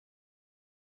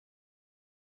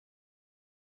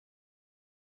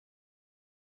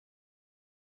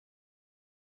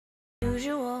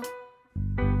usual.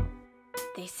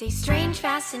 They say strange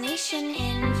fascination,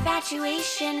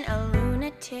 infatuation, a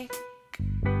lunatic.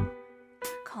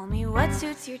 Call me what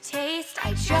suits your taste,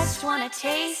 I just wanna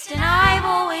taste. And I've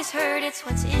always heard it's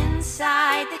what's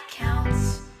inside that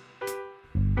counts.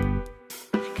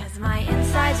 Cause my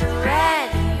insides are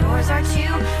red, and yours are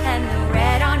too. And the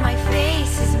red on my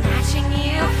face is matching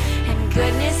you. And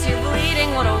goodness, you're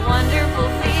bleeding, what a wonderful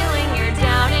feeling. You're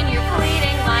down and you're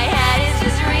pleading, my head is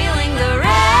just reeling. The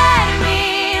red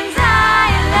means I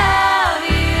love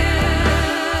you.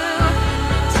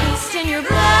 Taste in your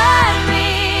blood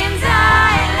means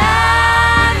I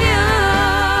love you.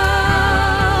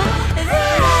 The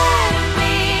red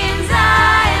means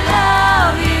I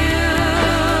love you.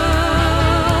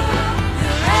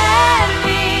 The red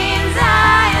means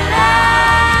I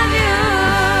love you.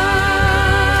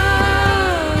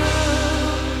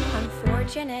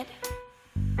 Unfortunate.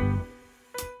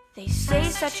 They say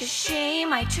such a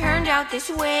shame I turned out this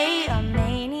way, a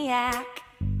maniac.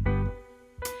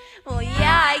 Well,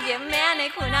 yeah, I get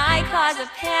manic when I cause a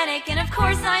panic. And of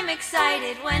course I'm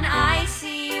excited when I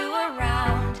see you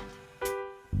around.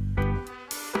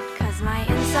 Cause my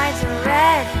insides are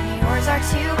red and yours are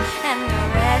too. And the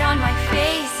red on my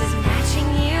face is matching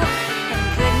you. And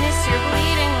goodness, you're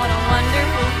bleeding, what a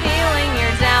wonderful feeling.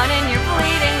 You're down and you're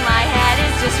bleeding, my head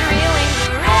is just reeling.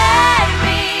 The red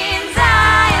means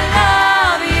I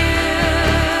love you.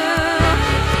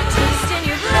 Taste in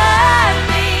your blood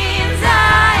means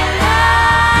I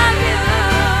love you.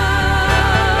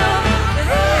 The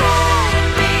red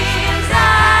means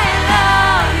I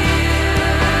love you.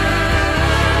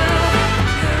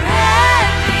 The red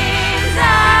means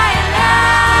I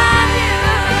love you.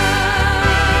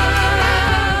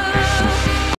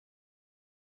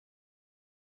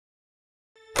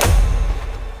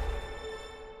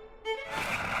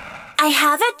 I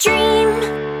have a dream,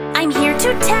 I'm here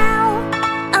to tell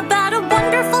about a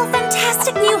wonderful,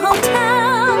 fantastic new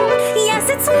hotel. Yes,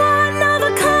 it's one of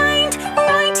a kind,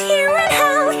 right here in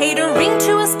hell, catering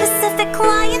to a specific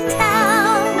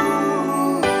clientele.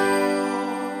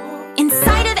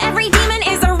 Inside of every demon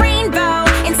is a rainbow.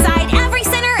 Inside every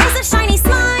sinner is a shiny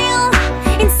smile.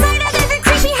 Inside of every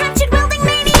creepy hatchet-wielding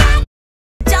maniac,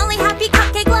 jolly, happy,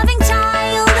 cupcake-loving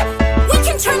child. We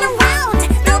can turn around,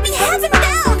 they'll be heaven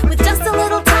bound with just a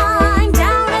little time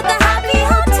down at the Happy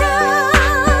Hotel.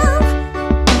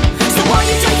 So all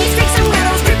you junkies, freaks, and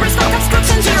weirdos, creepers, fuck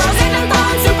obstructions, heroes, and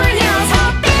unborn superheroes,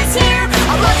 help is here.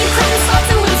 All of you clowns, sluts,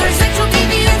 and losers, sexual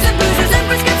deviants, and boozers, and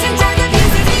prescription drug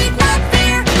abusers, need not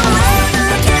fear.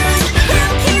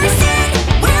 We'll cure sin,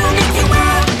 we'll make you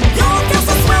well. You'll feel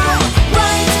so swell,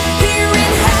 right here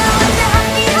in hell at the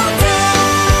Happy Hotel.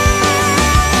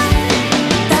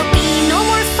 There'll be no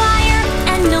more fire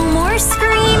and no more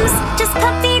screams, just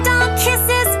puppy dog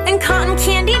kisses and cotton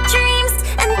candy dreams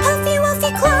and puffy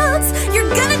wuffy clothes. You're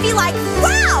gonna be like,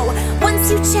 wow, once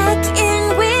you check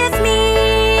in with me.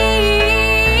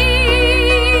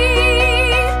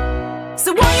 So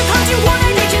all you conjured war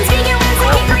addictions, figurines, and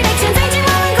geek predictions, ancient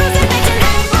Roman crucifixion,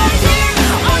 head right here.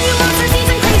 All you monsters,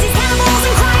 and crazies, cannibals,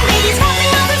 and crying babies, causing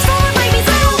mothers full of rabies,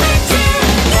 little witches.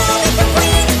 You'll be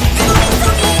complete, you'll be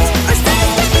so neat, or stay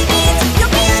happy beat.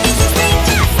 You'll be an easy street,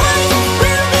 yes, life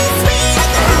will be sweet at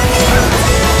the Happy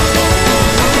Hotel.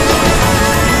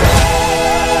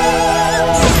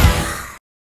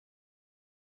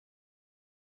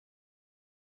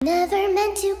 Never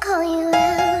meant to call you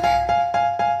out.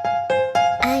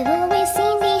 I've always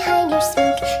seen behind your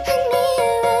smoke and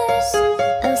mirrors.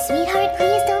 Oh, sweetheart,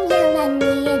 please don't yell at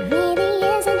me. It really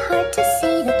isn't hard to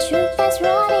see the truth that's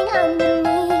rotting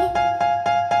underneath.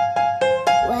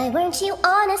 Why weren't you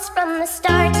honest from the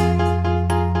start?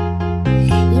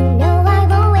 You know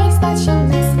I've always thought she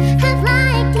must have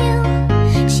liked you.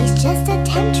 She's just a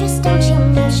temptress, don't you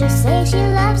know? She'll say she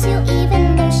loves you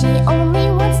even though she only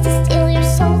wants to steal your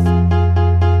soul.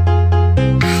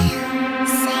 I'll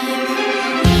save you.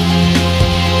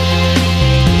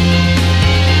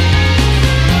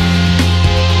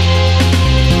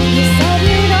 You said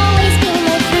you'd always be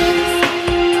my prince,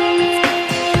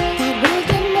 that we'd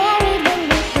get married when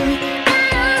we both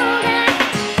got older.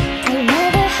 I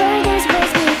never heard those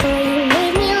words before. You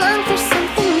made me long for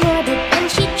something more, but then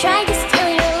she tried to steal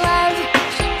your love.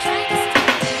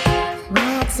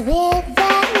 What's with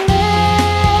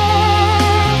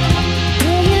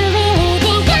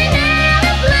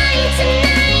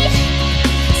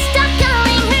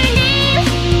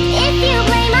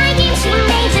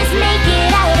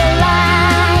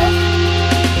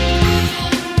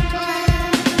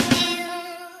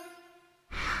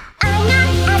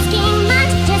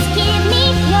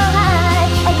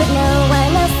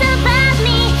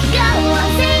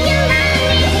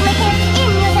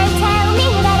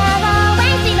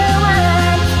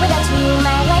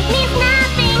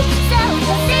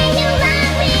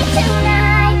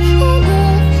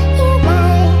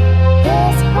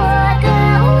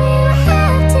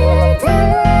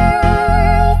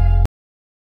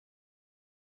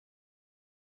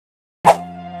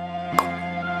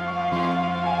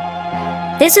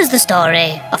This is the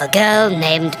story of a girl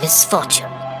named Misfortune,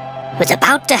 who's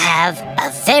about to have a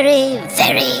very,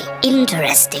 very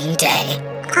interesting day.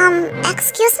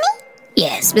 Excuse me?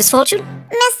 Yes, Misfortune?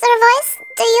 Mr. Voice,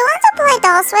 do you want to play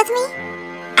dolls with me?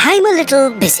 I'm a little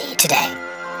busy today.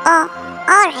 Oh,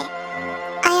 alright.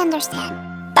 I understand.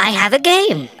 I have a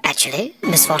game, actually,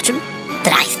 Misfortune,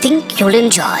 that I think you'll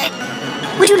enjoy.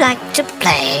 Would you like to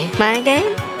play my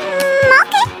game?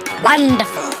 Okay.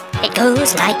 Wonderful. It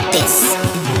goes like this.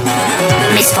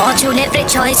 Misfortune, every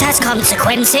choice has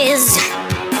consequences.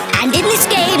 And in this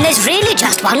game, there's really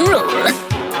just one rule.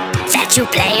 That you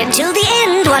play until the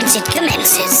end once it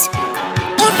commences.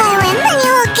 If I win, then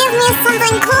you will give me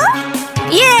something cool?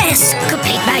 Yes,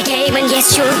 complete my game and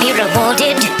yes, you'll be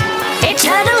rewarded.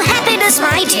 Eternal happiness,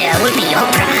 my dear, will be your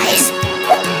prize.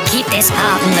 Keep this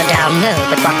part in the down low,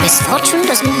 but what Misfortune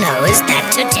doesn't know is that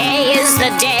today is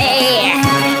the day.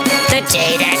 The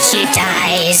day that she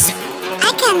dies.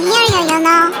 I can hear you, you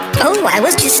know. Oh, I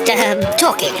was just,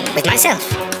 talking with myself.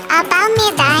 About me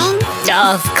dying?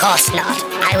 Of course not.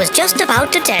 I was just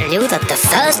about to tell you that the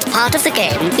first part of the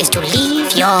game is to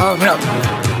leave your room.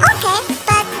 Okay,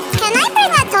 but can I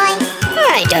bring a toy?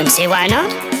 I don't see why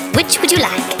not. Which would you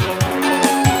like?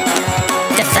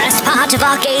 The first part of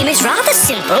our game is rather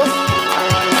simple.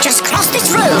 Just cross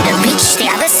this road and reach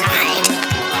the other side.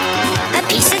 A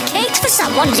piece of cake for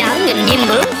someone young and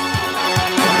nimble.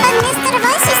 But Mr.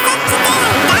 Voice, you said today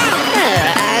I die.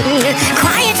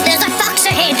 Quiet, there's a fox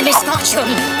ahead,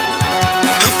 Misfortune.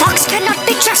 A fox cannot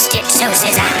be trusted, so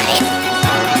says I.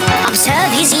 Observe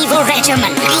his evil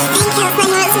regimen. I think his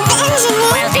name was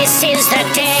Benjamin. Well, this is the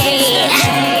day.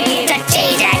 The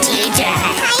day that he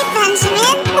died. Hi,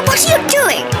 Benjamin. What are you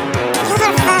doing? You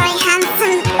look very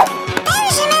handsome.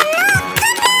 Benjamin, no,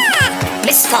 come back!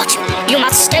 Misfortune, you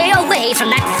must stay away from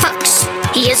that fox.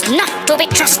 He is not to be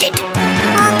trusted. Okay.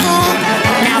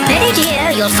 Now, buried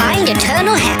here, you'll find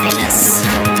eternal happiness.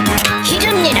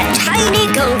 Hidden in a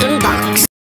tiny golden box.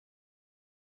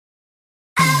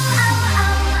 Oh,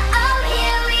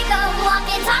 here we go.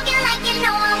 Walking, talking like you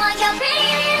know I want your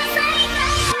pretty little psycho.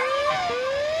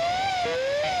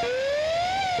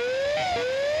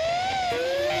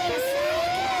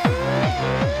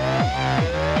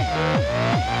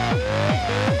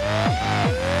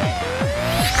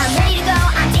 I'm ready to go.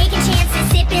 I'm taking chances,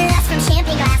 sipping less from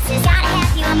champagne glasses. Gotta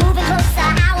have you. I'm moving closer.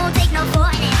 I won't take no for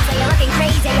an answer. You're looking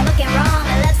crazy. You're looking wrong.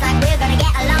 It looks like we're gonna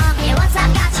get along. And once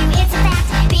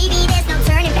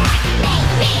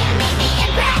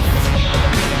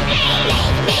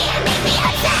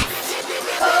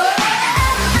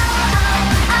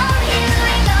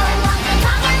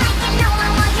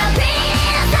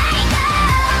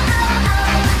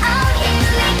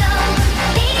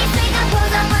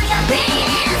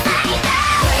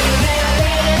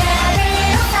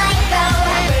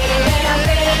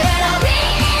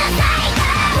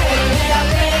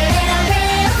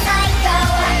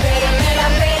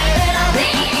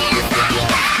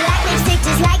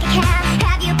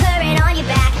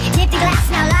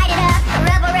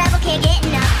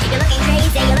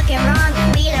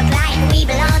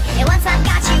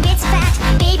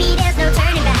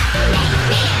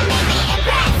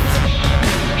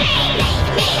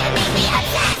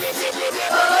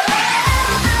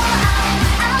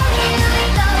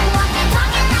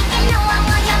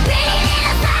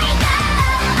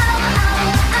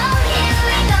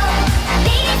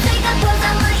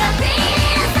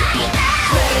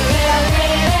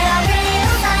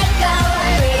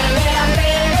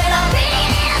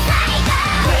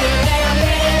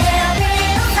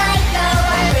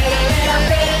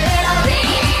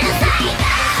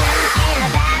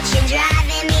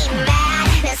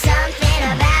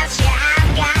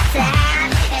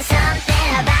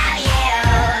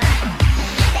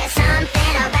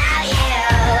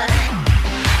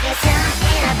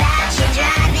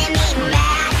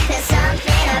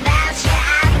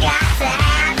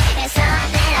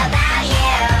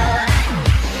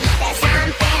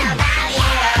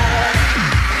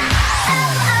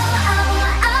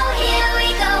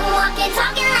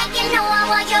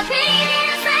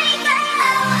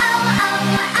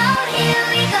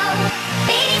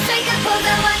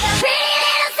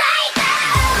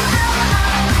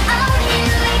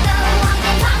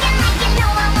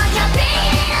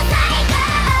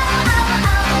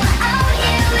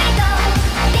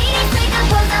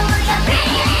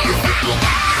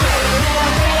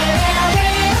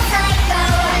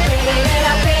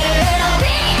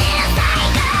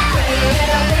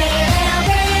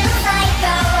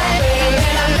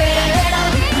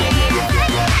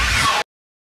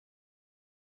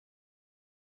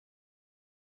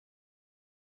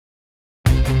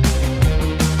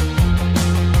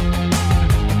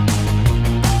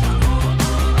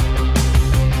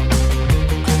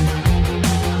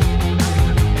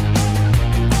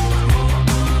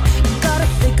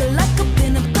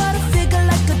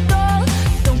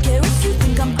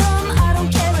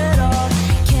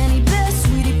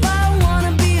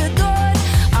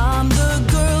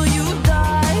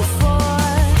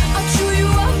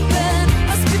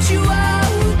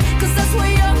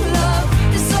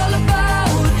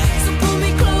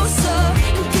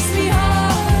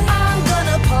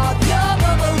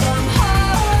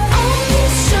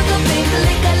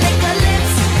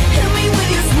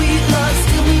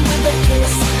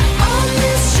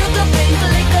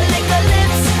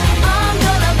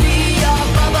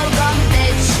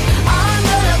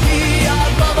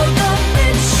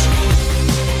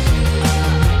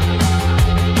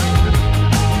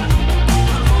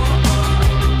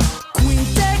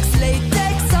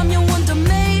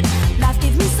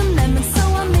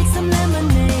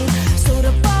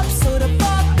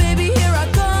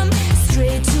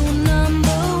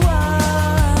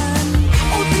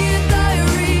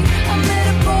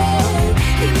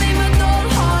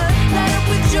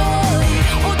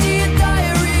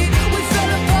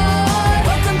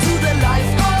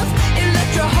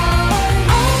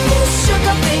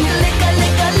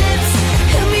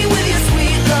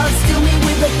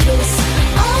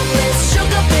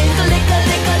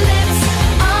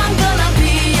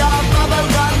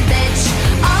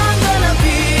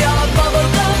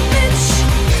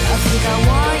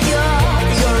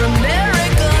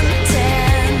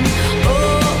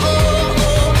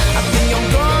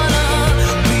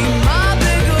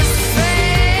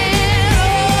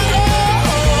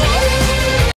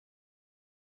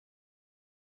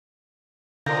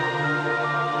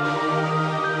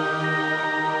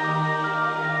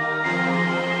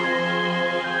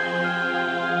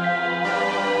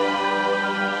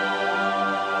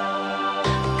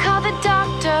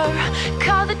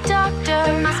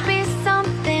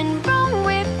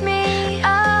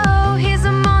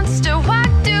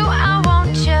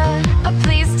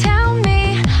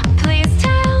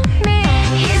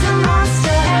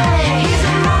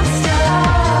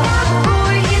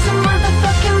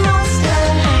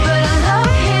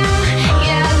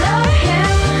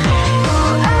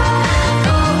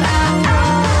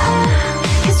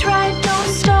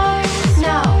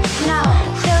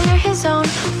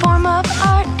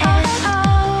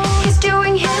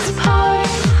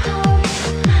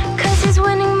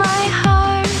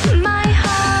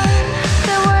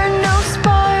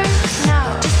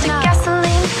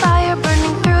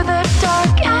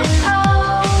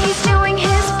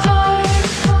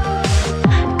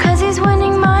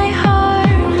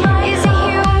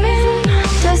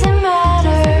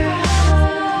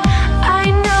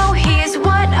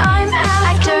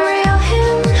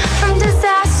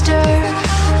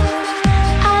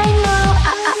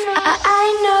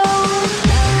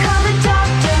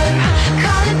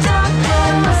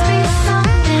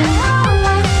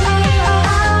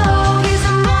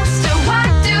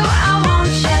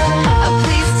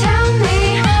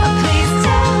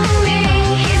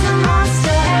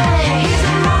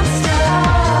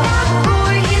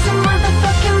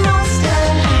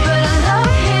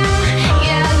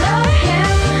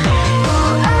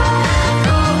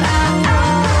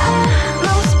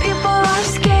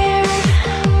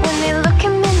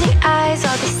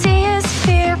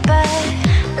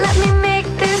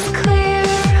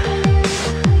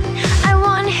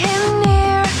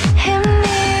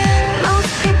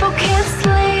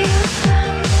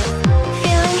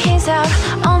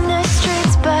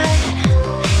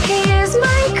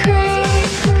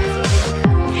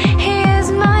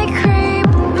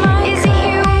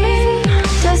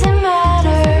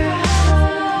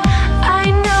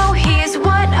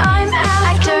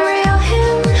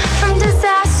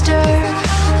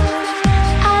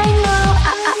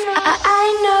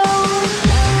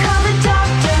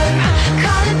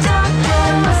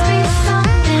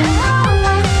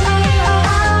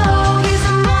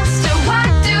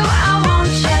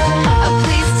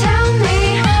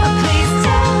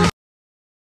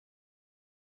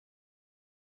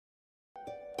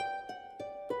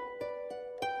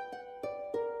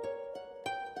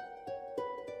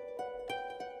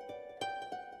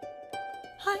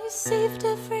I saved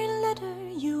every letter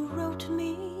you wrote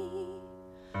me.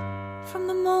 From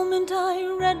the moment I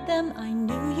read them, I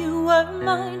knew you were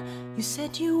mine. You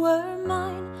said you were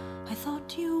mine, I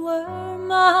thought you were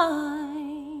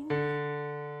mine.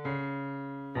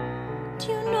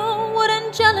 Do you know what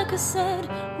Angelica said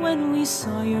when we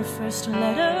saw your first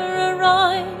letter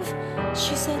arrive?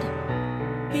 She said,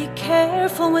 "Be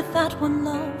careful with that one,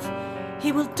 love.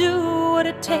 He will do what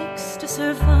it takes to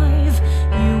survive."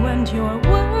 You and your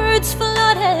words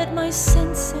flooded my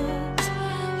senses.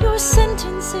 Your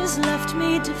sentences left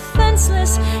me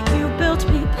defenseless. You built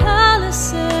me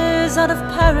palaces out of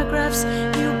paragraphs.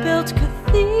 You built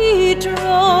cathedrals.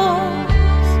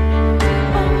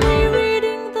 Only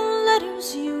reading the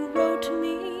letters you wrote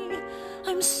me,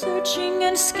 I'm searching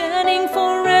and scanning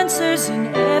for answers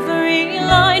in every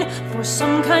line, for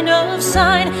some kind of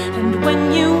sign. And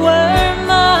when you were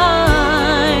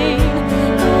mine,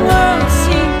 the world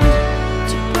seemed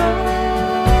to burn.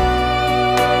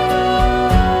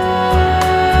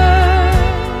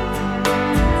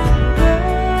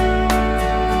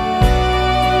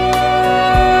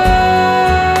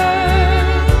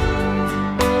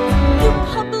 You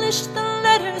published the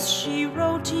letters she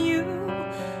wrote you.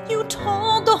 You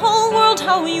told the whole world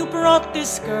how you brought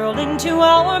this girl into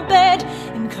our bed.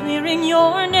 In clearing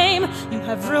your name, you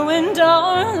have ruined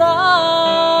our lives.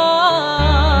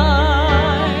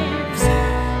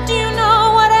 Do you know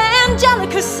what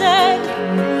Angelica said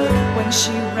when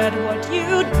she read what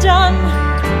you'd done?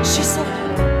 She said,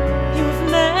 "You've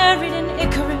married an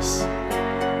Icarus.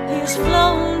 He has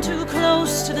flown too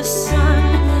close to the sun."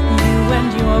 You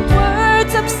and your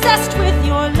words obsessed with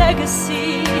your legacy.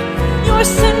 Your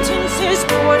sentences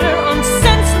border on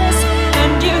senseless,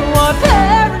 and you are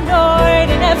paranoid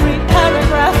in every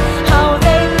paragraph. How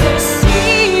they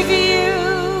perceive you,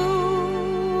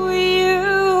 you.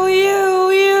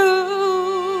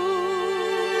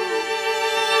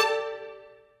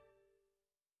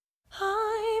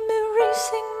 I'm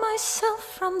erasing myself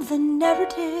from the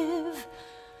narrative.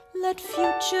 Let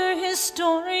future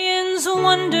historians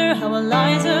wonder how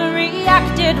Eliza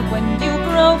reacted when you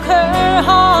broke her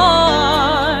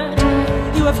heart.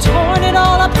 You have torn it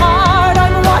all apart.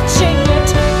 I'm watching it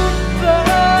burn.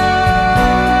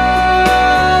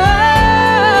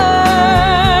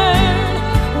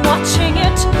 Watching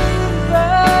it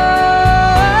burn.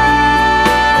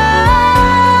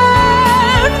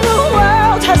 The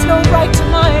world has no right to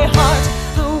my heart.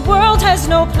 The world has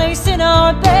no place in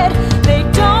our bed. They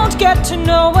don't get to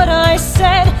know what I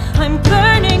said. I'm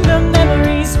burning the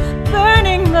memories,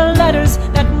 burning the letters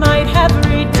that might have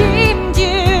redeemed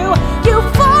you. You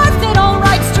forfeit all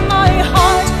rights to my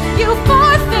heart. You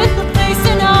forfeit the place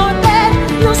in our bed.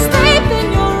 You sleep in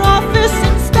your office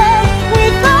instead,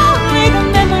 with only the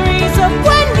memories of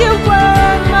when you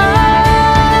were mine.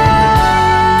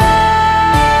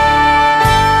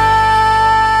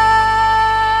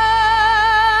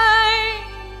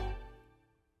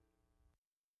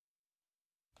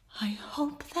 I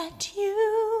hope that you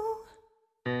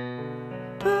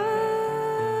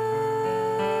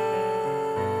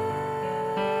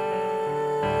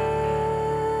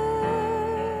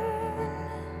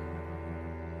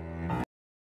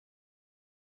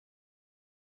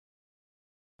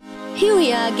Here we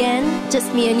are again,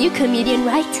 just me and you, comedian,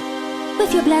 right?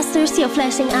 With your blasters, your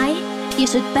flashing eye, you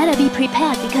should better be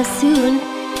prepared because soon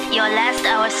your last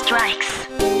hour strikes.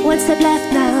 One step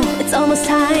left now, it's almost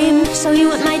time. Show you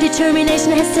what my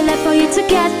determination has to left for you to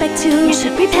get back to. You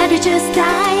should prepare to just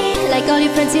die. Like all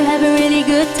your friends, you have a really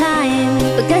good time.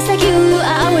 But guys like you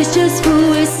are always just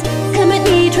fools. Come at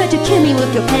me, try to kill me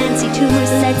with your fancy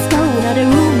tours. Let's go, now the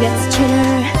room gets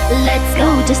chiller. Let's go,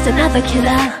 just another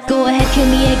killer. Go ahead, kill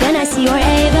me again, I see you're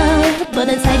able. But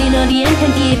inside you know the end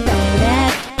can be better.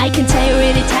 I can tell you're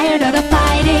really tired of the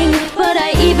fighting, but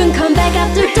I even come back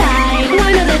after dying.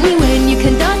 Why not let me win? You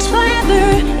can dodge forever,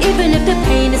 even if the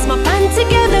pain is more fun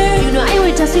together. You know I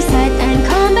will just reset and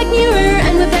come back nearer.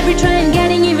 And with every try I'm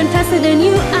getting even faster than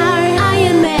you are. I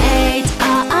am made,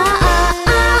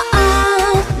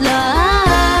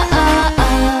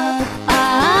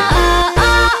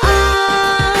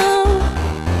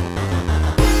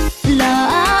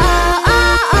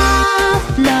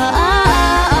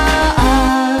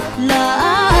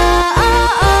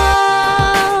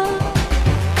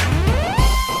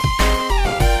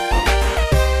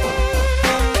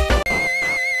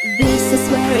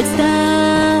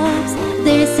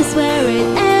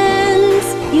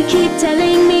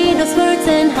 telling me those words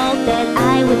and hope that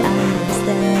I would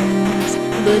understand.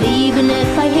 But even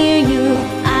if I hear you,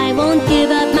 I won't give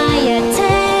up my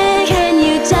attack. Can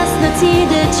you just not see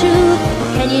the truth?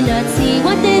 Can you not see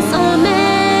what this all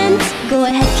meant? Go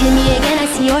ahead, kill me again, I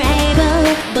see you're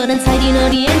able. But inside you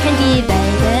know the end can be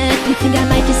evaded. You think I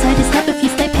might decide to stop if you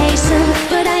stay patient,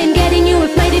 but I am getting you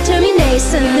with my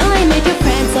determination. No, I made your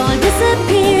friends all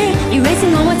disappear,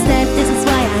 erasing all what's left, this is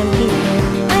why I'm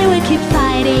here. I will keep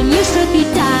fighting, you should be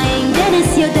dying, that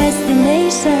is your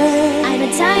destination. I'm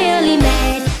entirely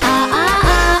made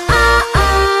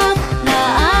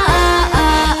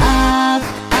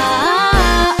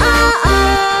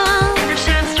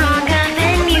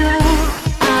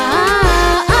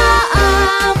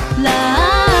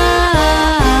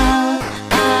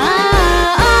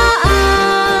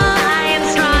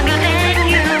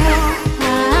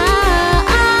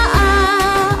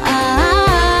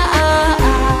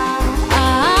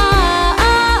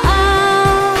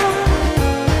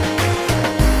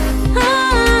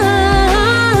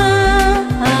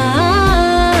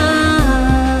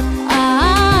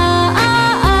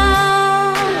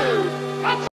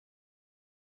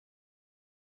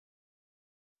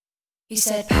You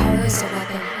said power is a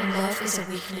weapon and love is a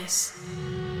weakness.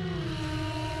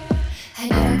 I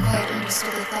never quite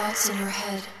understood the thoughts in your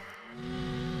head.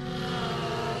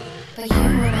 But you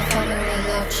were my father and I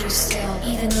loved you still,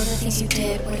 even though the things you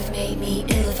did would have made me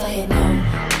ill if I had known.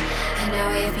 And now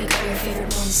I have become your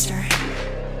favorite monster.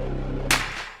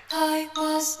 I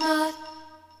was not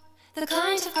the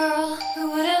kind of girl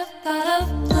who would have thought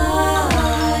of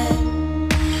blood.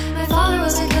 My father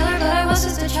was a killer, but I was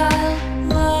just a child.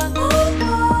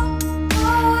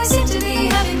 I seem to be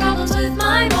having problems with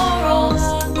my morals.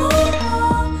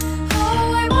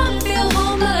 I want to feel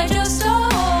home, but I just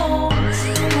don't.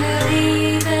 Will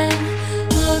even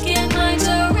look in my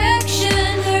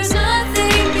direction. There's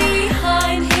nothing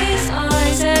behind his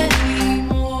eyes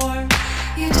anymore.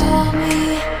 You told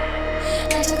me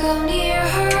not to go near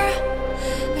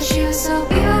her, but she was so